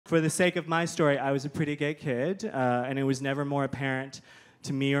For the sake of my story, I was a pretty gay kid, and it was never more apparent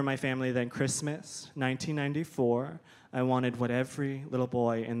to me or my family than Christmas, 1994. I wanted what every little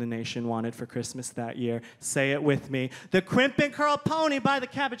boy in the nation wanted for Christmas that year. Say it with me. The Crimp and Curl Pony by the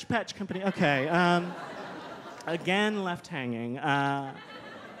Cabbage Patch Company. Okay, again, left hanging.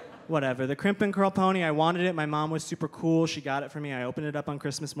 Whatever. The Crimp and Curl Pony, I wanted it. My mom was super cool. She got it for me. I opened it up on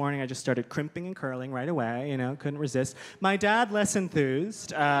Christmas morning. I just started crimping and curling right away, you know, couldn't resist. My dad, less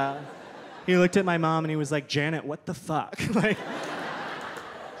enthused. He looked at my mom and he was like, Janet, what the fuck? Like,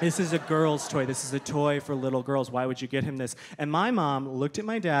 this is a girl's toy. This is a toy for little girls. Why would you get him this? And my mom looked at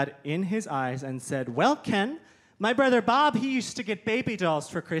my dad in his eyes and said, well, Ken, my brother Bob, he used to get baby dolls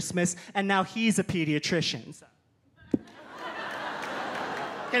for Christmas, and now he's a pediatrician. So.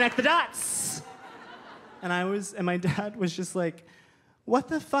 Connect the dots. And my dad was just like, what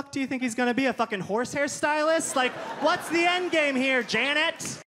the fuck do you think he's gonna be, a fucking horsehair stylist? Like, what's the end game here, Janet?